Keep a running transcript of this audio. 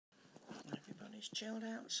He's chilled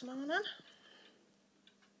out this morning.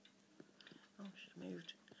 Oh, she's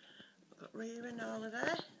moved. We've got Rhia and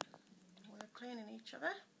holiday. We're cleaning each other.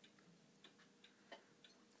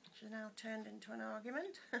 She's now turned into an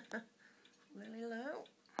argument. Lily low.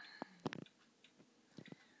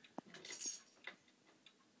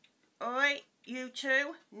 Oi, you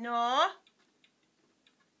two, no.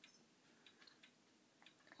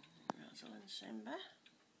 Razzle and Simba.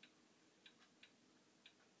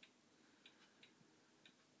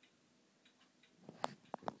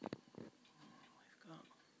 We've got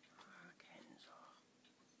Kenzo.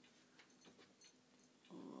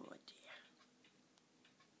 Oh dear.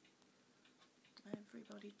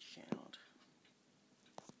 Everybody chilled.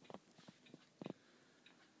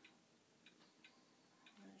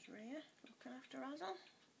 There's Rhia looking after Razzle.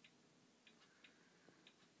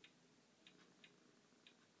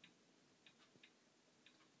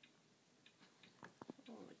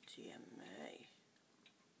 Oh dear me.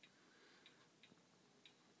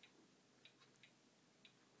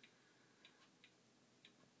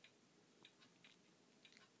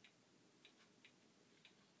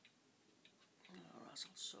 Oh, Razzle's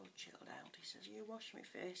so chilled out. He says, you wash my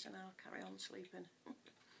face and I'll carry on sleeping.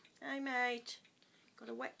 Hey mate, got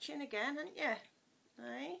a wet chin again, haven't you?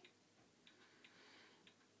 Hey?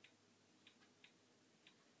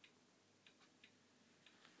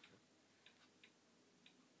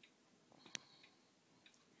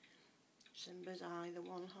 Simba's eye, the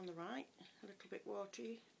one on the right, a little bit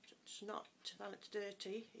watery. It's not that it's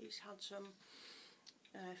dirty, he's had some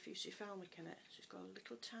fusiformic in it, so he's got a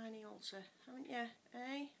little tiny ulcer, haven't you,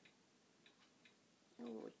 eh?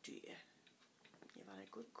 Oh dear, you've had a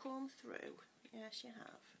good comb through, yes you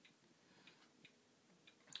have.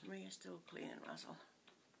 Rhia's still cleaning Razzle.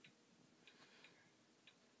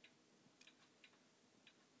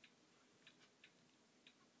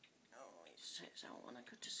 Oh, he sits out when I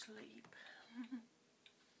go to sleep.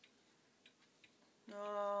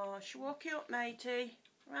 Oh, she woke you up, matey.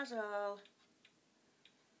 Razzle.